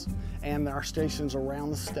around us and our stations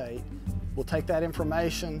around the state. We'll take that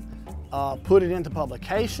information, put it into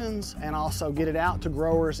publications, and also get it out to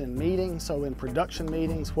growers in meetings. So in production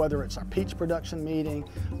meetings, whether it's our peach production meeting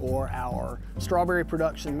or our strawberry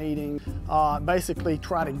production meeting, basically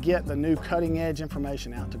try to get the new cutting edge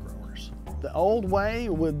information out to growers. The old way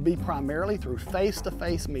would be primarily through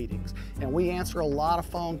face-to-face meetings, and we answer a lot of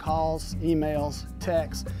phone calls, emails,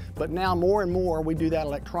 texts, but now more and more we do that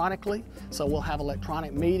electronically, so we'll have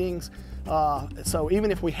electronic meetings. So even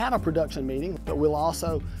if we have a production meeting, but we'll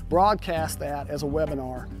also broadcast that as a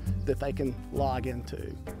webinar that they can log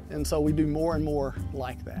into. And so we do more and more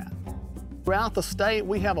like that. Throughout the state,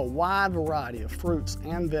 we have a wide variety of fruits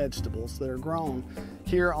and vegetables that are grown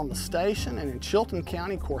here on the station, and in Chilton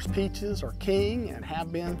County, of course, peaches are king and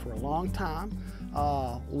have been for a long time.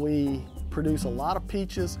 We produce a lot of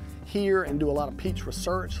peaches here and do a lot of peach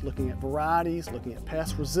research, looking at varieties, looking at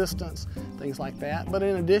pest resistance, things like that. But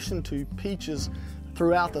in addition to peaches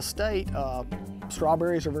throughout the state,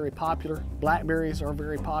 strawberries are very popular, blackberries are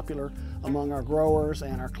very popular among our growers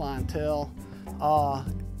and our clientele.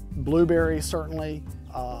 Blueberries certainly,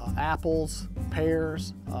 apples,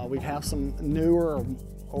 pears. We have some newer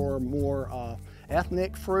or more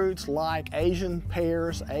ethnic fruits like Asian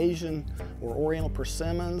pears, Asian or Oriental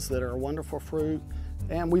persimmons that are a wonderful fruit.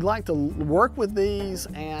 And we like to work with these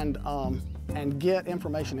and get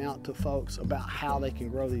information out to folks about how they can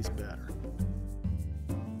grow these better.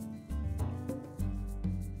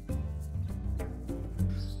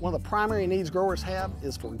 One of the primary needs growers have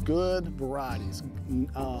is for good varieties,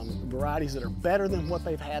 varieties that are better than what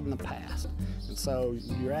they've had in the past. And so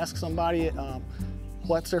you ask somebody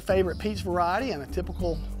what's their favorite peach variety, and a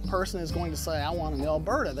typical person is going to say, I want an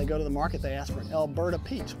Alberta. They go to the market, they ask for an Alberta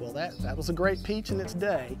peach. Well, that was a great peach in its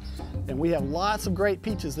day, and we have lots of great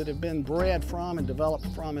peaches that have been bred from and developed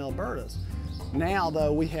from Albertas. Now,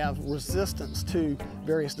 though, we have resistance to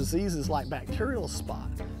various diseases like bacterial spot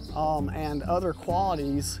and other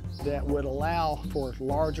qualities that would allow for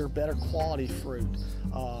larger, better quality fruit,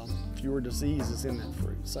 fewer diseases in that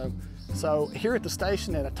fruit. So here at the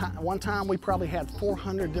station, at one time we probably had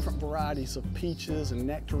 400 different varieties of peaches and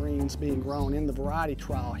nectarines being grown in the variety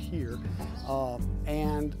trial here.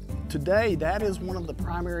 And today, that is one of the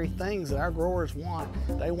primary things that our growers want.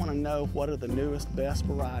 They want to know what are the newest, best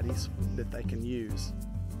varieties that they can use.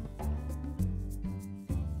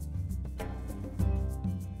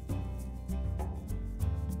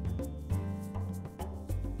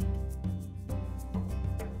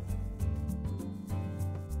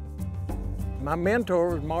 My mentor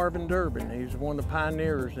was Marvin Durbin. He was one of the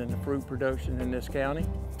pioneers in the fruit production in this county.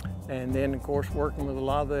 And then, of course, working with a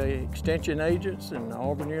lot of the extension agents, and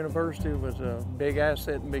Auburn University was a big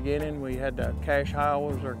asset in the beginning. We had Cash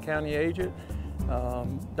Howell as our county agent,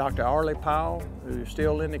 Dr. Arlie Powell, who's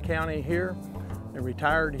still in the county here and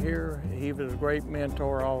retired here. He was a great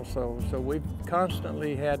mentor also. So we've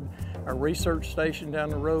constantly had a research station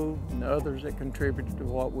down the road and others that contributed to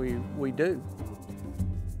what we do.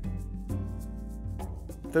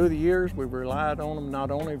 Through the years, we've relied on them, not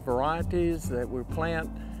only varieties that we plant.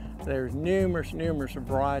 There's numerous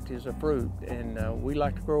varieties of fruit, and we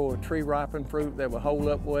like to grow a tree-ripened fruit that will hold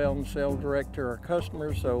up well and sell direct to our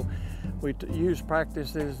customers. So we use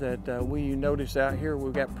practices that we notice out here.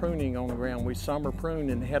 We've got pruning on the ground. We summer prune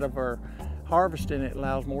in the head of our harvesting it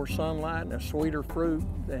allows more sunlight and a sweeter fruit,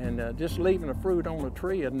 and just leaving a fruit on the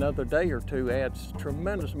tree another day or two adds a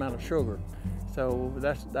tremendous amount of sugar. So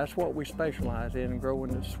that's what we specialize in,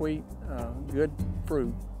 growing the sweet, good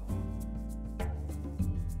fruit.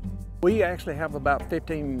 We actually have about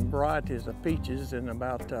 15 varieties of peaches and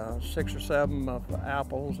about 6 or 7 of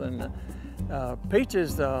apples. And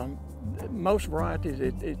peaches, most varieties,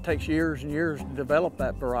 it takes years and years to develop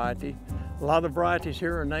that variety. A lot of the varieties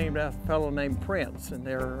here are named after a fellow named Prince, and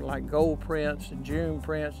they're like Gold Prince and June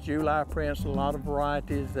Prince, July Prince, a lot of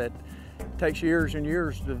varieties that takes years and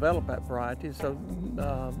years to develop that variety. So,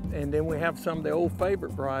 and then we have some of the old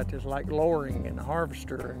favorite varieties like Loring and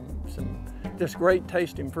Harvester and some just great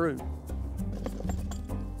tasting fruit.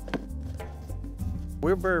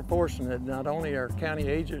 We're very fortunate, not only our county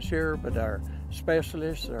agents here, but our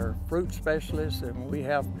specialists, our fruit specialists, and we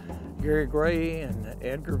have Gary Gray and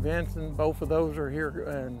Edgar Vinson. Both of those are here,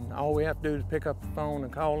 and all we have to do is pick up the phone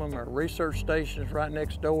and call them. Our research station is right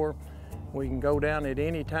next door. We can go down at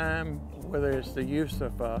any time, whether it's the use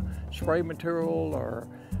of spray material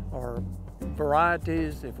or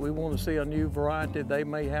varieties. If we want to see a new variety they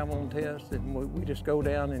may have on test, and we just go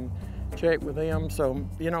down and check with them. So,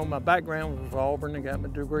 you know, my background was Auburn. I got my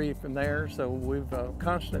degree from there, so we've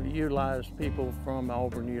constantly utilized people from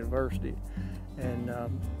Auburn University. And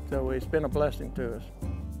so it's been a blessing to us.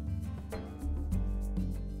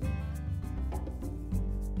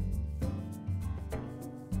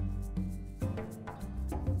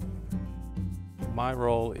 My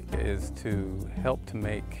role is to help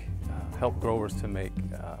growers to make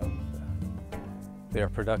their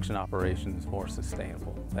production operations more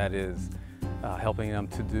sustainable. That is, helping them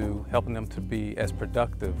to be as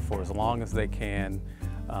productive for as long as they can,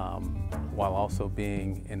 while also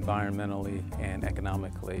being environmentally and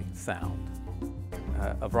economically sound.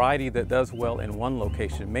 A variety that does well in one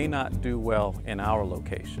location may not do well in our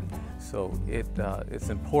location. So it's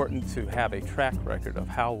important to have a track record of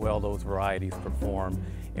how well those varieties perform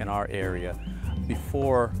in our area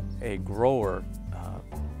before a grower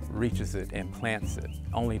reaches it and plants it,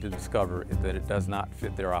 only to discover that it does not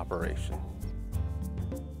fit their operation.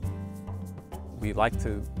 We like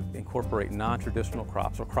to incorporate non-traditional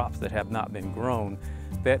crops, or crops that have not been grown,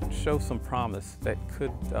 that show some promise that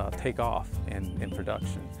could take off in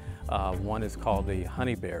production. One is called the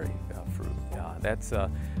honeyberry fruit. It's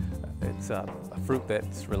a fruit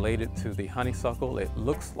that's related to the honeysuckle. It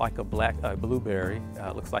looks like a blueberry,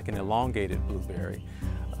 looks like an elongated blueberry,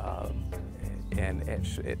 and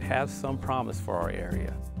it has some promise for our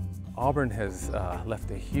area. Auburn has left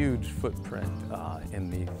a huge footprint in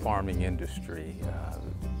the farming industry.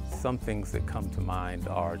 Some things that come to mind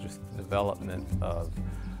are just the development of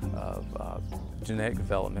genetic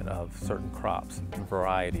development of certain crops and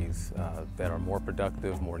varieties that are more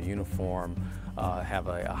productive, more uniform, have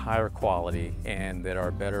a higher quality, and that are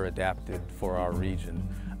better adapted for our region.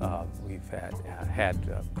 We've had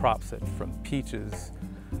crops that from peaches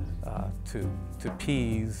to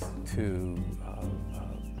peas to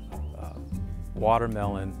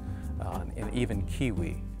watermelon and even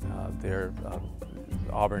kiwi.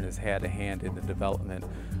 Auburn has had a hand in the development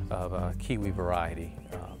of a kiwi variety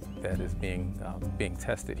that is being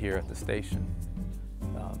tested here at the station.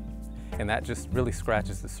 And that just really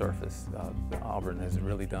scratches the surface. Auburn has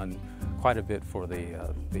really done quite a bit for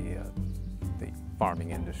the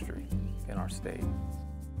farming industry in our state.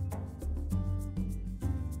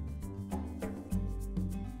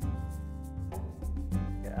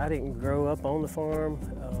 I didn't grow up on the farm.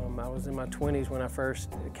 I was in my 20s when I first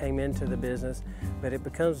came into the business, but it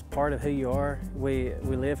becomes part of who you are. We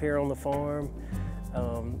live here on the farm.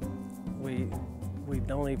 We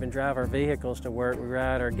don't even drive our vehicles to work. We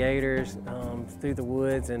ride our gators through the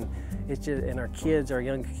woods, and it's just, and our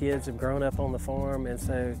young kids have grown up on the farm, and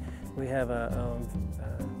so we have a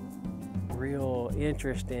real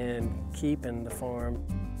interest in keeping the farm.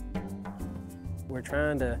 We're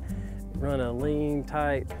trying to run a lean,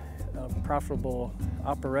 tight, profitable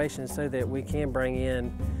operation so that we can bring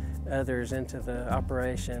in others into the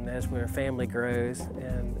operation as our family grows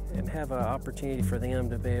and have an opportunity for them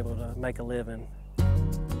to be able to make a living.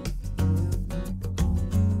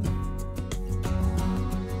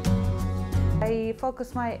 I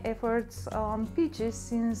focus my efforts on peaches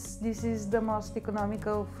since this is the most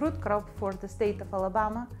economical fruit crop for the state of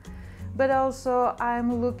Alabama. But also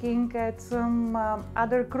I'm looking at some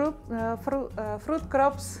other fruit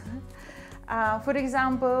crops. For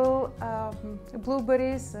example,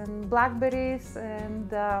 blueberries and blackberries,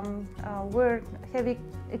 and we're having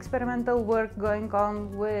experimental work going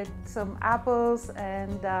on with some apples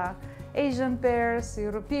and Asian pears,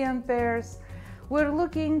 European pears. we're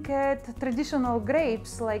looking at traditional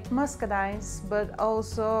grapes like muscadines, but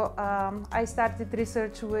also I started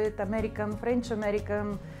research with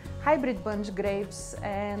French-American hybrid bunch grapes,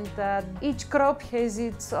 and each crop has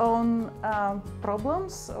its own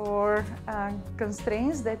problems or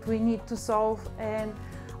constraints that we need to solve, and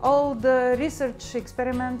all the research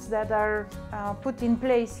experiments that are put in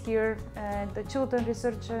place here at the Chilton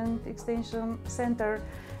Research and Extension Center,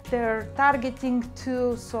 they're targeting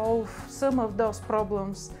to solve some of those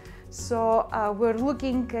problems. So we're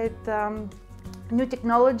looking at new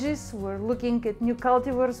technologies, we're looking at new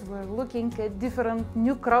cultivars, we're looking at different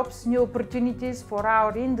new crops, new opportunities for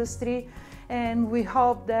our industry, and we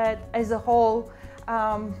hope that as a whole,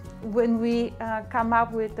 when we come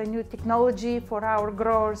up with a new technology for our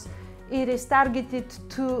growers, it is targeted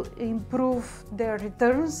to improve their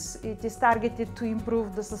returns, it is targeted to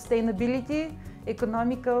improve the sustainability,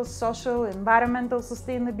 economical, social, environmental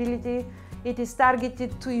sustainability. It is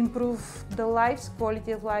targeted to improve the lives,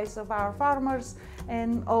 quality of lives of our farmers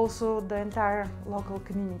and also the entire local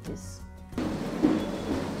communities.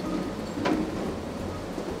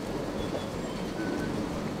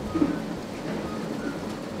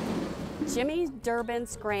 Jimmy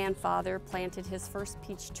Durbin's grandfather planted his first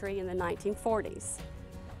peach tree in the 1940s.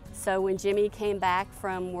 So when Jimmy came back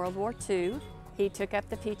from World War II, he took up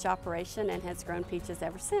the peach operation and has grown peaches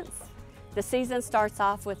ever since. The season starts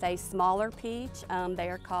off with a smaller peach. They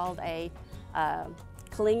are called a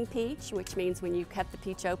cling peach, which means when you cut the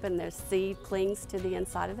peach open, the seed clings to the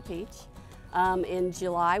inside of the peach. In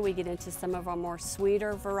July, we get into some of our more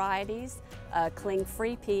sweeter varieties,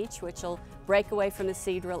 cling-free peach, which will break away from the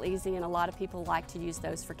seed real easy, and a lot of people like to use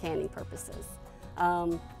those for canning purposes.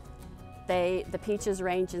 The peaches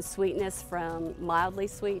range in sweetness from mildly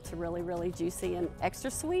sweet to really, really juicy and extra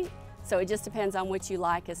sweet. So it just depends on what you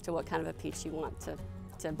like as to what kind of a peach you want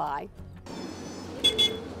to buy.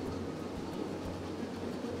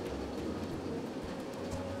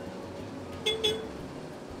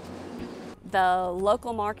 The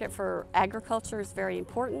local market for agriculture is very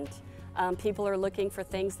important. People are looking for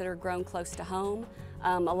things that are grown close to home.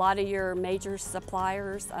 A lot of your major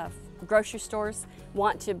suppliers, grocery stores,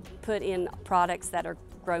 want to put in products that are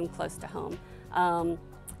grown close to home.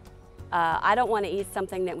 I don't want to eat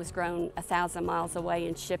something that was grown 1,000 miles away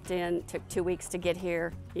and shipped in, took 2 weeks to get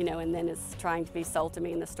here, you know, and then is trying to be sold to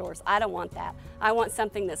me in the stores. I don't want that. I want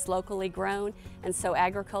something that's locally grown, and so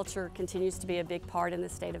agriculture continues to be a big part in the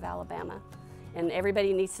state of Alabama. And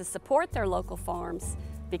everybody needs to support their local farms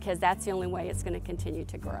because that's the only way it's going to continue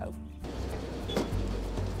to grow.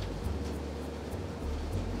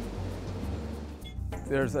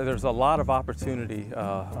 There's a lot of opportunity,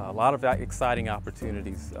 a lot of exciting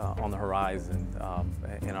opportunities on the horizon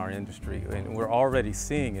in our industry, and we're already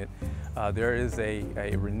seeing it. There is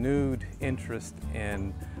a renewed interest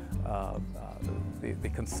in the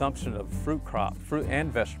consumption of fruit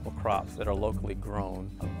and vegetable crops that are locally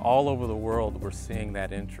grown. All over the world, we're seeing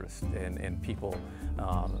that interest in people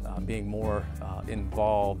being more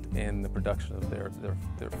involved in the production of their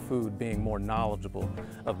food, being more knowledgeable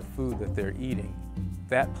of the food that they're eating.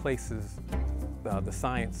 That places the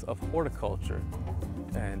science of horticulture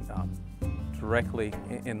and directly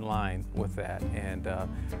in line with that. And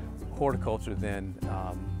horticulture then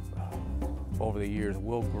over the years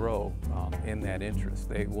will grow in that interest.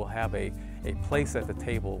 They will have a place at the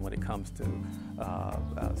table when it comes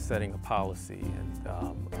to setting a policy and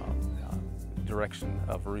direction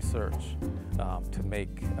of research to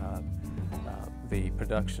make the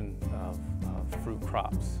production of fruit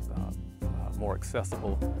crops more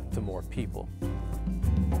accessible to more people.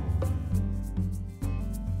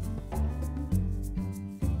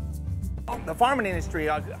 The farming industry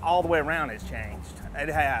all the way around has changed. It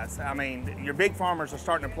has. I mean, your big farmers are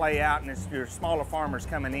starting to play out, and it's your smaller farmers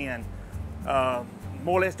coming in,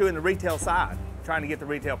 more or less doing the retail side, trying to get the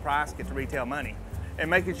retail price, get the retail money, and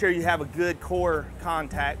making sure you have a good core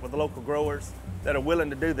contact with the local growers that are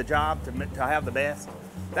willing to do the job to have the best.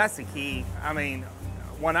 That's the key. I mean,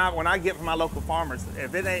 when I get from my local farmers,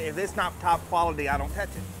 if it's not top quality, I don't touch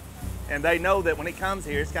it. And they know that when it comes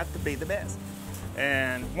here, it's got to be the best.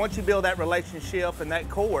 And once you build that relationship and that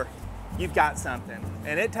core, you've got something.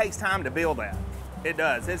 And it takes time to build that. It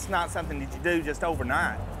does. It's not something that you do just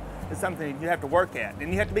overnight. It's something that you have to work at.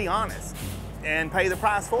 And you have to be honest and pay the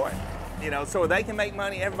price for it. You know, so they can make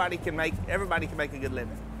money, everybody can make a good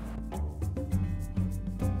living.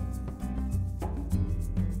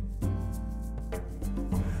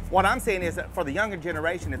 What I'm saying is that for the younger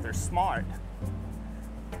generation, if they're smart,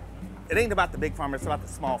 it ain't about the big farm, it's about the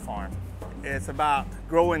small farm. It's about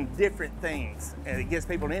growing different things, and it gets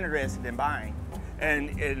people interested in buying.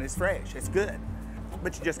 And it's fresh, it's good.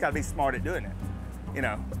 but you just got to be smart at doing it. You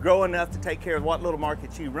know, grow enough to take care of what little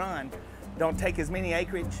markets you run. Don't take as many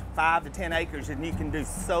acreage, 5 to 10 acres, and you can do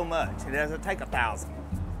so much. It doesn't take 1,000.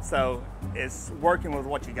 So it's working with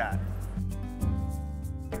what you got.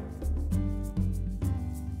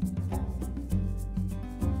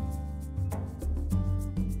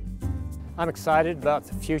 I'm excited about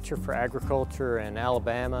the future for agriculture in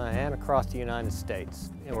Alabama and across the United States.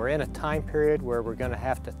 And we're in a time period where we're going to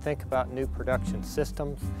have to think about new production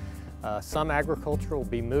systems. Some agriculture will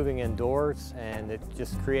be moving indoors, and it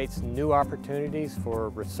just creates new opportunities for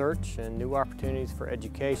research and new opportunities for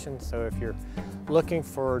education. So if you're looking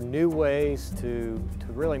for new ways to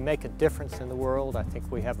really make a difference in the world, I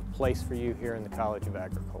think we have a place for you here in the College of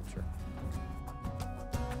Agriculture.